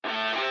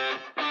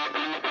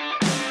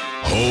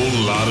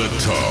whole lot of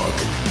talk.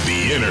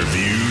 The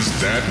interviews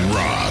that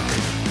rock.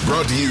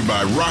 Brought to you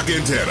by Rock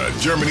Antenna,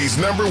 Germany's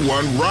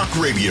 #1 rock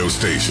radio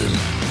station.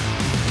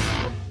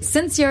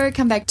 Since your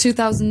comeback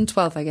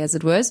 2012, I guess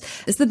it was,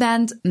 is the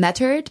band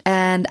mattered?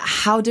 And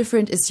how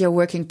different is your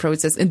working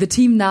process in the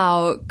team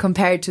now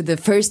compared to the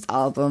first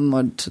album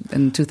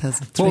in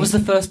 2003? What was the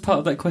first part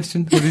of that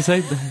question? What did you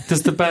say?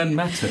 Does the band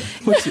matter?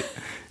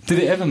 Did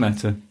it ever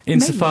matter?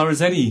 Insofar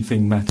as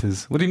anything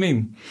matters. What do you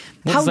mean?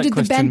 How did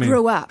the band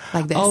grow up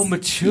like this? Oh,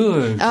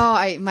 matured. Oh,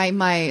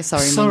 sorry.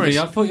 Sorry,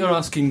 I thought you were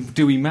asking,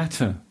 do we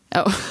matter?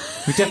 Oh.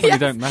 We definitely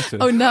don't matter.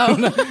 Oh, no.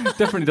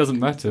 Definitely doesn't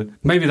matter.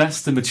 Maybe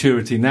that's the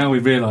maturity. Now we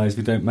realise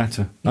we don't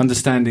matter.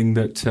 Understanding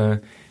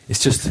that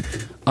it's just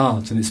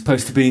art and it's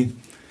supposed to be...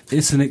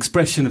 It's an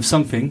expression of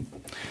something.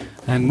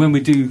 And when we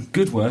do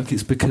good work,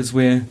 it's because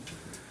we're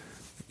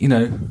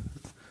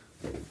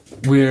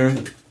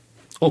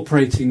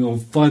operating or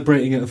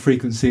vibrating at a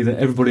frequency that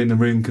everybody in the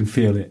room can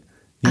feel it.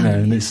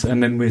 And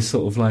then we're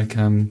sort of like...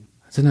 I don't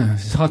know.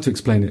 It's hard to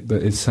explain it,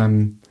 but it's...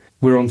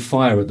 We're on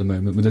fire at the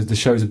moment. The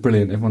shows are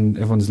brilliant.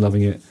 Everyone's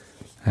loving it,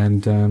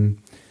 and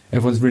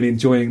everyone's really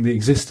enjoying the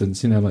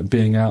existence. Like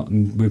being out,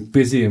 and we're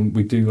busy, and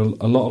we do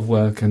a lot of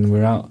work, and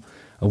we're out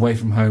away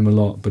from home a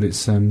lot. But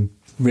it's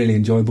really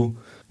enjoyable.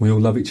 We all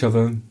love each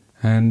other,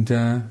 and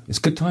it's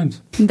good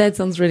times. That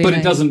sounds really nice. But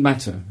it doesn't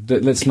matter.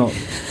 Let's not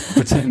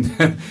pretend.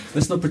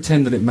 Let's not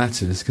pretend that it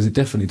matters, because it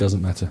definitely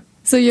doesn't matter.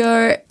 So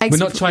we're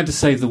not trying to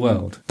save the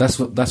world. That's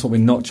what we're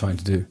not trying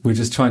to do. We're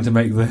just trying to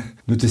make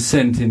the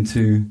descent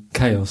into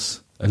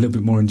chaos a little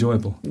bit more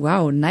enjoyable.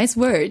 Wow, nice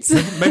words.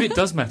 Maybe it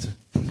does matter.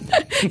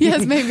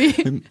 Yes, maybe.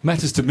 It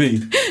matters to me.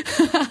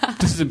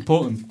 This is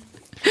important.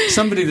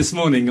 Somebody this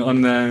morning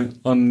on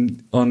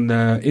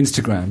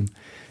Instagram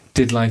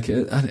did I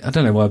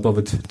don't know why I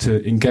bothered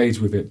to engage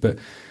with it, but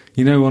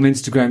on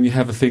Instagram you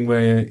have a thing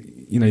where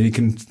you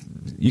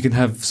can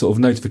have sort of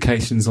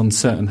notifications on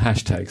certain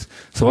hashtags.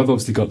 So I've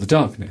obviously got the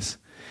darkness,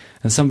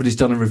 and somebody's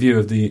done a review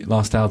of the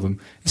last album.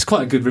 It's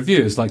quite a good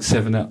review. It's like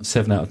 7 out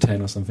of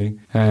 10 or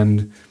something,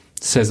 and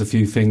says a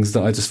few things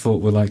that I just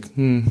thought were like,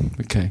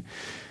 okay.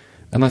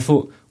 And I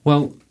thought,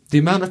 well, the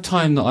amount of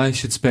time that I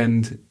should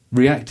spend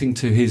reacting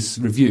to his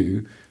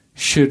review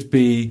should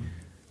be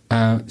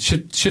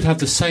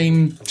the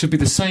same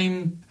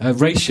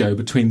ratio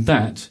between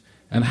that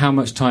and how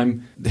much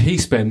time he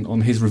spent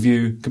on his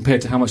review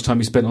compared to how much time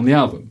he spent on the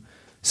album.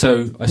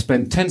 So I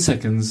spent 10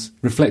 seconds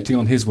reflecting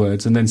on his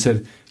words and then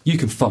said, you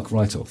can fuck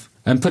right off,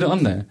 and put it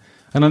on there.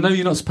 And I know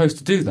you're not supposed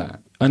to do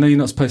that. I know you're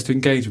not supposed to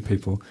engage with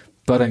people,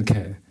 but I don't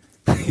care.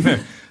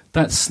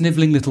 That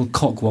snivelling little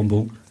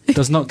cockwomble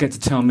does not get to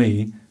tell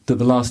me that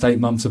the last 8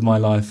 months of my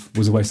life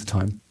was a waste of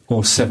time,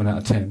 or 7 out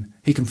of 10.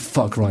 He can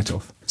fuck right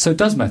off. So it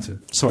does matter.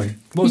 Sorry.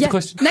 What was the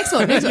question? Next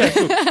one. Yeah,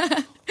 cool.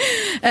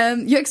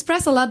 You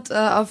express a lot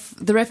of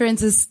the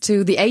references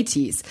to the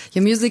 80s.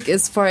 Your music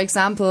is, for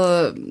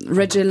example,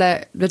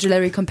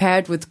 regularly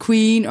compared with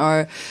Queen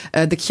or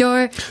The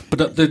Cure.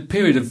 But the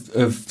period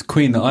of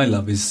Queen that I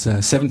love is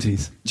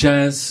 70s.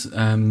 Jazz,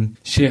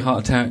 Sheer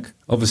Heart Attack,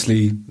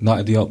 obviously Night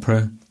at the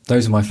Opera.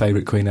 Those are my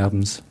favourite Queen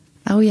albums.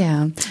 Oh,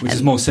 yeah. Which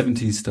is more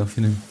 70s stuff,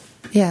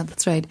 Yeah,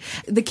 that's right.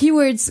 The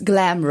keywords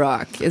glam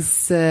rock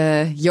is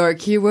your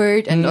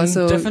keyword, and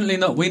also... Definitely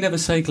not. We never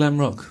say glam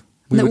rock.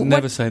 We would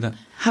never say that.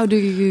 How do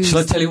you use... Shall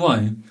I tell you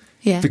why?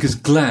 Yeah. Because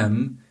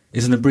glam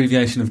is an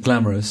abbreviation of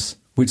glamorous,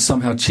 which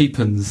somehow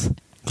cheapens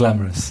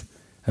glamorous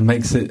and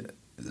makes it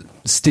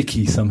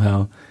sticky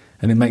somehow,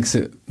 and it makes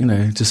it,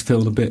 just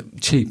feel a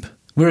bit cheap.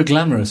 We're a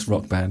glamorous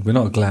rock band. We're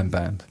not a glam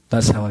band.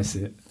 That's how I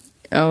see it.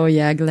 Oh,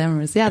 yeah,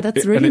 glamorous. Yeah,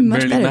 that's really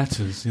much better. And it really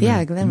matters.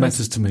 Yeah, glamorous. It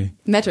matters to me.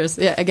 Matters,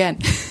 yeah, again.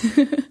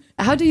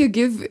 How do you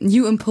give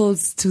new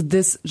impulse to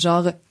this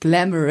genre,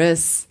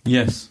 glamorous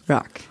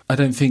rock? I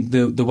don't think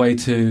the way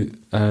to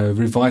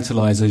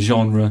revitalise a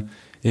genre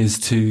is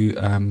to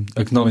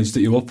acknowledge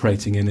that you're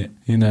operating in it.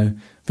 I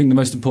think the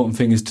most important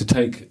thing is to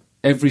take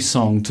every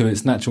song to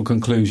its natural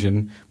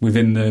conclusion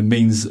within the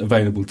means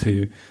available to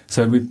you.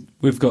 So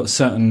we've got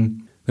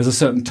there's a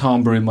certain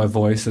timbre in my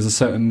voice, there's a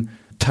certain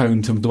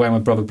tone to the way my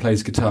brother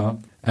plays guitar,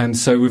 and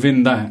so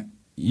within that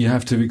you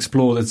have to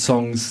explore the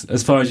songs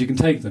as far as you can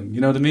take them.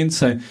 You know what I mean?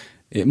 So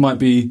it might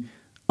be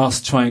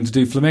us trying to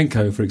do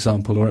flamenco, for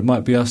example, or it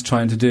might be us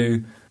trying to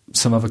do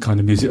some other kind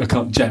of music. I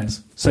can't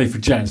jazz, say for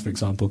jazz, for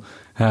example,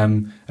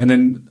 and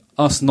then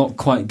us not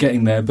quite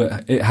getting there,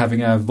 but it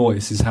having our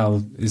voice that's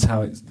how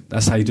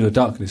you do a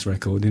Darkness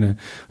record.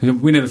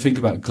 We never think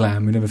about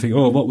glam. We never think,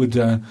 what would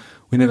the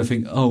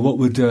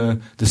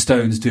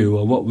Stones do,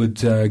 or what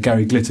would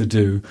Gary Glitter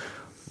do?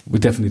 We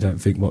definitely don't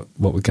think what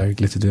would Gary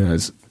Glitter do.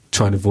 As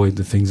try and avoid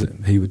the things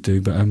that he would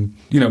do. But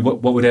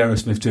what would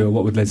Aerosmith do, or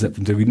what would Led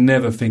Zeppelin do? We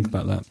never think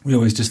about that. We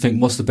always just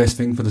think, what's the best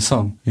thing for the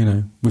song?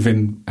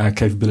 Within our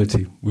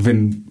capability,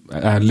 within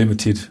our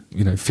limited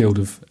field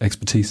of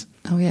expertise.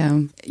 Oh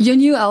yeah. Your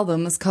new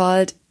album is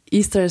called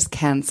Easter's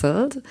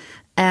Cancelled.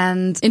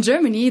 And in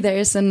Germany, there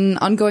is an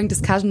ongoing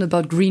discussion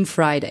about Green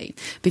Friday,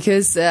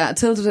 because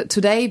till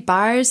today,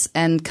 bars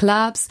and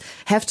clubs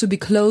have to be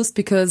closed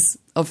because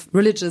of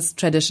religious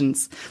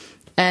traditions.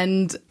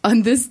 And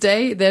on this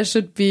day, there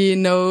should be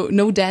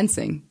no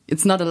dancing.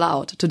 It's not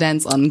allowed to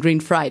dance on Green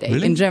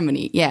Friday in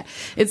Germany. Yeah,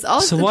 it's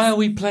also. So why are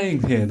we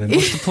playing here then?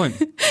 What's the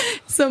point?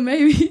 So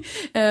maybe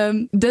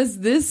does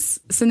this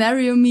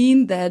scenario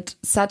mean that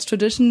such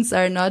traditions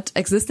are not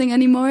existing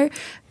anymore?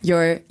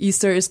 Your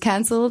Easter is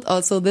cancelled.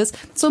 Also, this.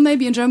 So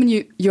maybe in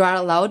Germany you are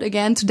allowed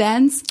again to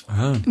dance.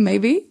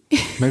 Maybe.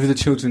 Maybe the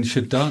children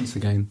should dance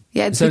again.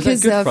 Yeah, it's so because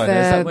is that Good of Friday?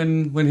 Is that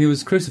when he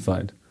was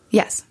crucified?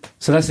 Yes.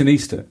 So that's in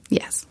Easter?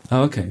 Yes.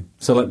 Oh, okay.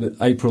 So like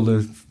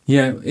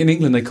in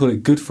England they call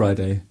it Good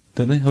Friday,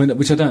 don't they? I mean,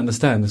 which I don't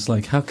understand. It's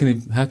like, how can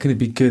it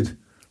be good?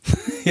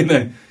 You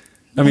know?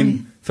 I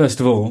mean, first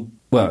of all,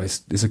 well,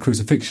 it's a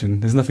crucifixion.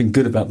 There's nothing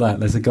good about that.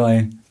 There's a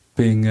guy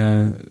being,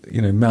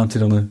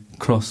 mounted on a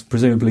cross,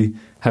 presumably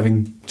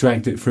having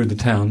dragged it through the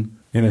town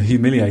in a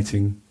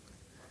humiliating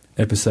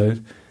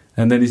episode,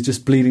 and then he's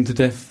just bleeding to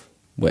death,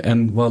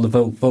 and while the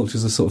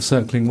vultures are sort of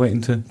circling,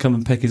 waiting to come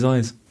and peck his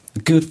eyes.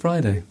 Good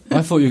Friday.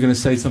 I thought you were going to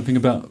say something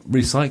about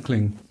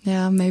recycling.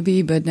 Yeah,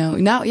 maybe, but no.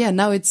 Now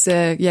it's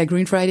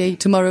Green Friday.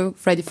 Tomorrow,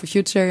 Friday for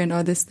Future, and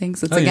all these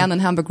things. It's again in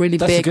Hamburg really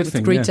That's big a good with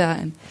thing, Greta. Yeah.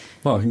 And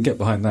well, I can get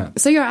behind that.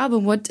 So your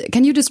album, what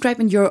can you describe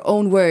in your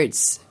own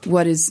words?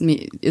 What is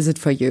it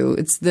for you?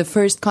 It's the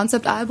first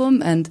concept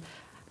album, and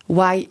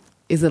why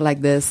is it like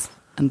this?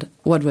 And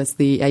what was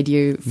the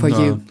idea for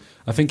you?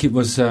 I think it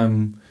was.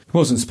 It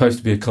wasn't supposed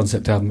to be a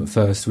concept album at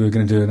first. We were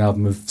going to do an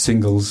album of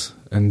singles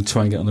and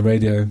try and get on the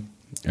radio.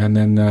 And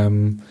then,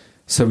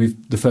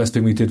 the first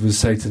thing we did was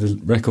say to the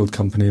record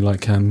company,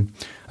 like,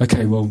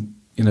 okay, well,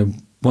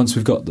 once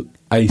we've got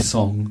a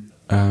song,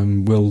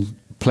 we'll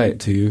play it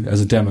to you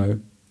as a demo,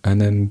 and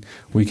then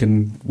we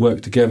can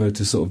work together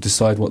to sort of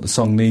decide what the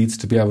song needs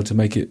to be able to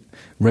make it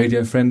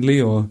radio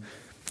friendly, or,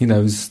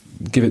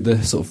 give it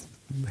the sort of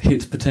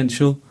hit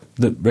potential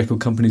that record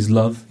companies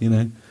love,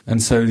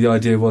 And so the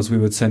idea was we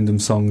would send them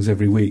songs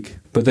every week.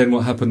 But then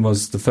what happened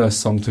was the first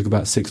song took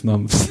about 6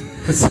 months,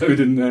 so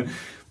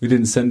we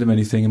didn't send them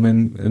anything, and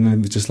then it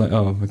was just like,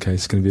 oh, okay,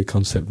 it's going to be a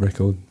concept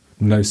record,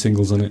 no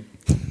singles on it.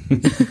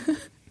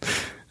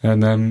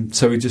 And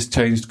so we just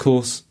changed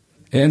course.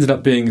 It ended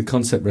up being a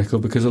concept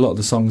record because a lot of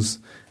the songs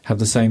have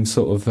the same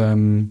sort of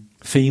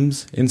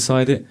themes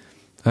inside it,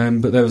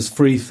 but there was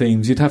 3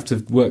 themes. You'd have to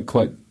work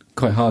quite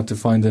hard to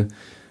find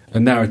a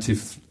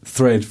narrative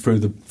thread through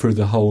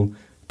the whole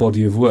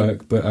body of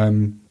work, but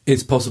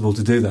it's possible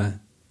to do that.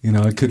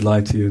 I could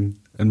lie to you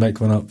and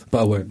make one up,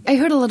 but I won't. I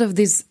heard a lot of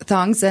these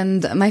songs,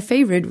 and my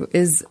favorite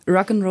is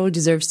Rock'n'Roll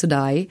Deserves to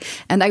Die,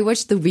 and I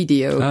watched the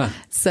video.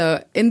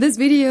 So in this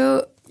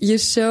video, you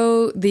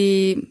show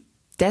the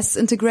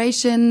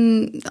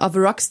disintegration of a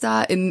rock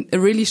star in a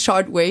really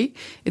short way.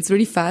 It's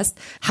really fast.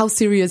 How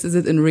serious is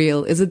it in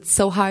real? Is it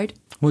so hard?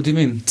 What do you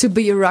mean? To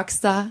be a rock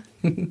star?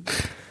 I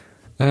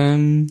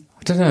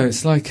don't know.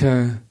 It's like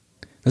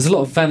there's a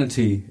lot of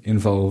vanity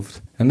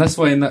involved. And that's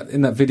why in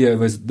that video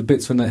there's the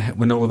bits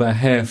when all of our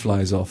hair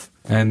flies off,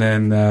 and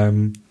then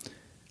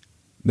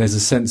there's a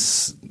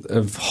sense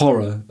of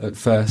horror at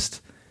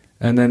first,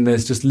 and then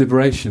there's just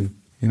liberation.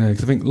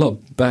 Because I think a lot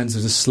of bands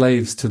are just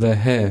slaves to their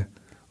hair,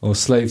 or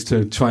slaves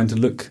to trying to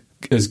look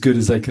as good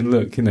as they can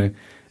look.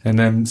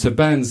 And so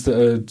bands that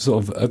are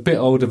sort of a bit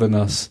older than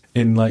us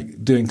in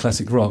like doing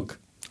classic rock,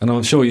 and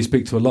I'm sure you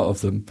speak to a lot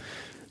of them.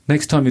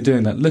 Next time you're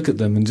doing that, look at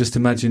them and just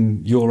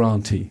imagine your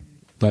auntie,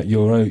 like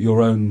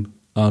your own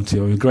auntie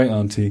or your great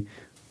auntie,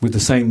 with the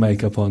same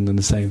makeup on and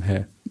the same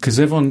hair. Because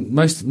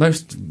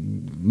most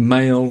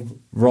male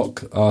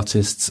rock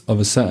artists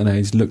of a certain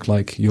age look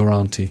like your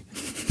auntie,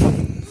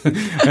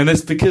 and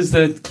it's because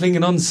they're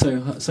clinging on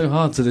so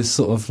hard to this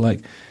sort of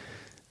like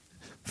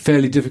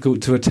fairly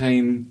difficult to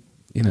attain,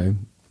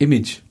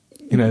 image.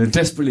 They're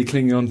desperately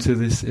clinging on to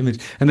this image.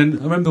 And then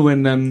I remember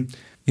when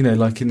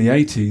like in the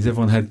 80s,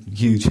 everyone had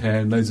huge hair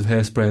and loads of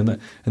hairspray and that.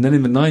 And then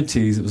in the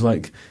 90s, it was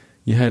like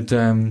you had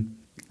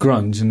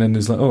grunge, and then it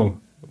was like, oh,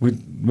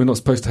 we're not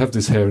supposed to have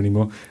this hair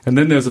anymore. And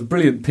then there was a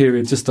brilliant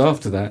period just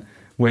after that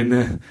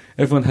when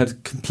everyone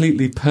had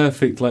completely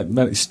perfect,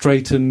 like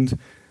straightened,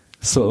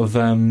 sort of,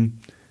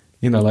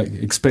 like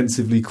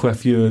expensively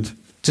coiffured,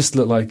 just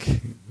look like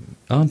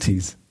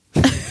aunties.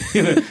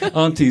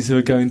 Aunties who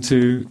are going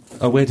to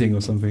a wedding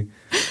or something.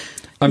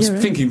 I'm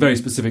thinking very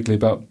specifically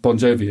about Bon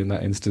Jovi in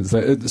that instance.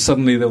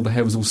 Suddenly the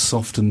hair was all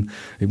soft and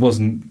it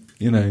wasn't,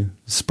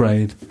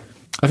 sprayed.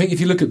 I think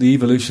if you look at the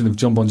evolution of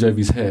Jon Bon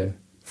Jovi's hair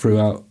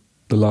throughout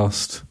the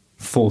last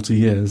 40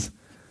 years,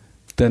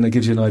 then it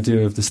gives you an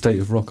idea of the state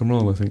of rock and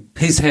roll, I think.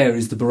 His hair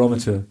is the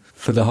barometer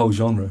for the whole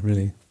genre,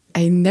 really.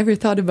 I never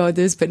thought about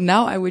this, but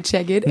now I would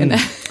check it.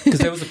 Because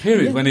there was a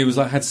period when he was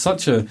had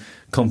such an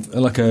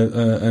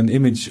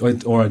image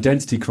or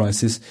identity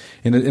crisis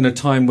in a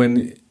time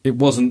when it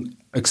wasn't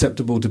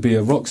acceptable to be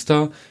a rock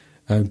star.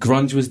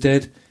 Grunge was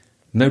dead.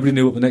 Nobody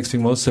knew what the next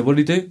thing was. So what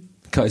did he do?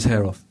 Cut his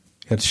hair off.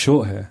 He had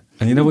short hair.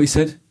 And you know what he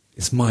said?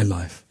 It's my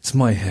life. It's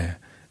my hair.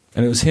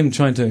 And it was him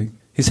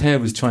his hair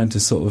was trying to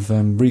sort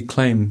of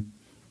reclaim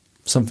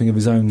something of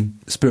his own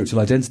spiritual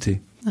identity.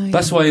 Oh, yeah.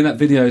 That's why in that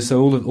video,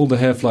 so all the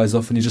hair flies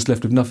off and you're just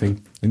left with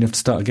nothing, and you have to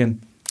start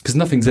again. Because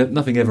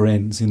nothing ever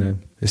ends, you know.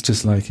 It's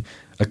just like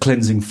a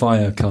cleansing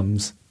fire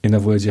comes. In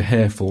other words, your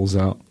hair falls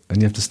out and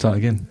you have to start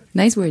again.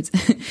 Nice words.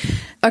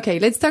 Okay,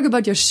 let's talk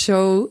about your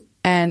show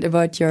and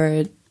about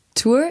your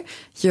tour.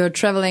 You're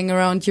traveling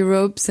around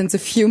Europe since a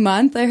few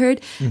months, I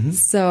heard. Mm-hmm.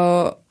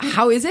 So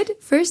how is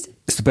it first?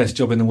 It's the best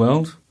job in the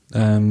world.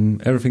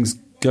 Everything's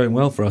going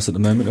well for us at the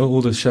moment.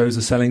 All the shows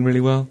are selling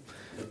really well.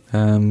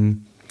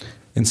 In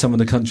some of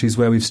the countries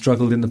where we've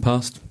struggled in the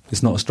past,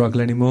 it's not a struggle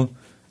anymore.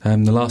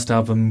 The last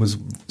album was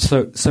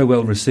so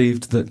well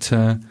received that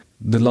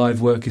the live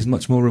work is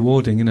much more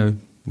rewarding. You know,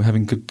 we're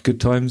having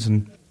good times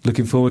and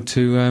looking forward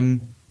to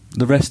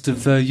the rest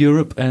of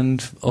Europe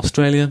and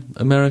Australia,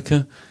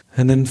 America,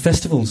 and then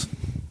festivals.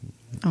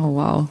 Oh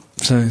wow!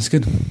 So it's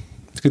good.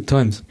 It's good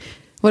times.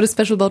 What is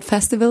special about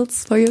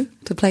festivals for you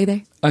to play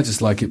there? I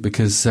just like it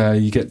because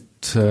you get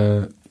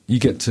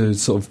to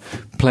sort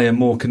of play a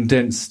more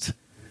condensed,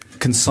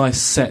 concise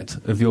set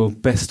of your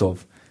best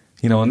of.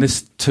 You know, on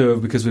this tour,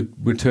 because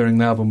we're touring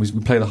the album, we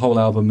play the whole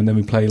album and then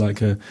we play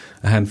like a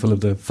handful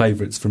of the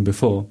favourites from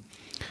before.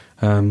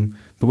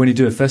 But when you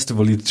do a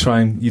festival, you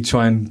try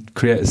and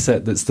create a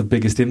set that's the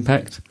biggest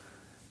impact.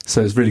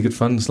 So it's really good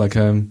fun. It's like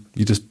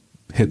you just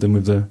hit them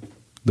with the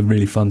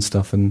really fun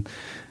stuff, and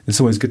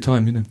it's always a good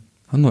time. You know,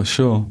 I'm not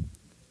sure.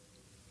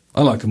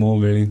 I like them all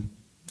really.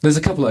 There's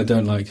a couple that I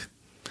don't like,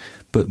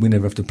 but we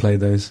never have to play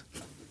those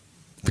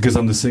because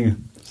I'm the singer.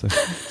 So.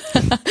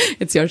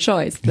 It's your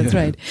choice. That's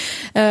right.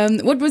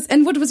 What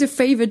was your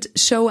favorite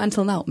show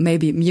until now?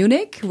 Maybe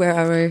Munich, where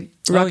our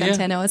rock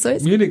antenna also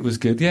is. Munich was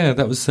good. Yeah,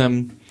 that was.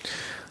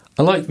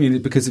 I liked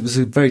Munich because it was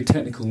a very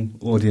technical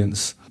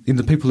audience. And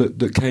the people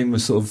that came were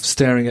sort of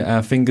staring at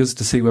our fingers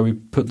to see where we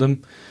put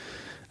them,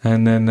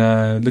 and then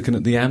looking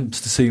at the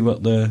amps to see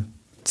what the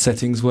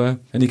settings were.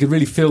 And you could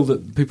really feel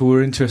that people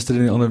were interested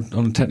in it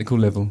on a technical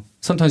level.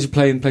 Sometimes you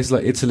play in places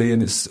like Italy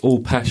and it's all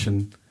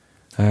passion.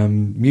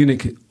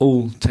 Munich,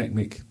 all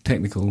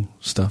technical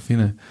stuff, you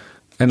know.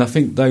 And I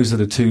think those are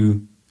the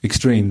two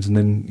extremes, and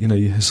then, you know,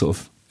 you sort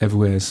of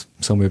everywhere's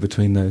somewhere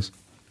between those.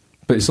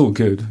 But it's all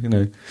good, you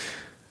know.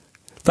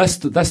 That's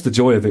the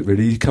joy of it,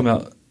 really. You come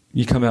out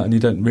and you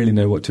don't really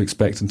know what to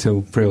expect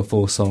until 3 or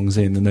 4 songs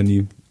in, and then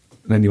you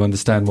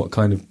understand what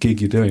kind of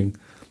gig you're doing,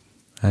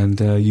 and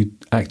you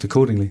act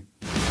accordingly.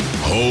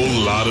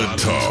 Whole lot of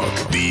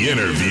talk. The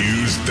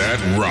interviews that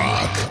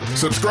rock.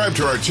 Subscribe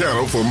to our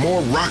channel for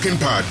more rockin'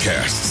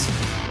 podcasts.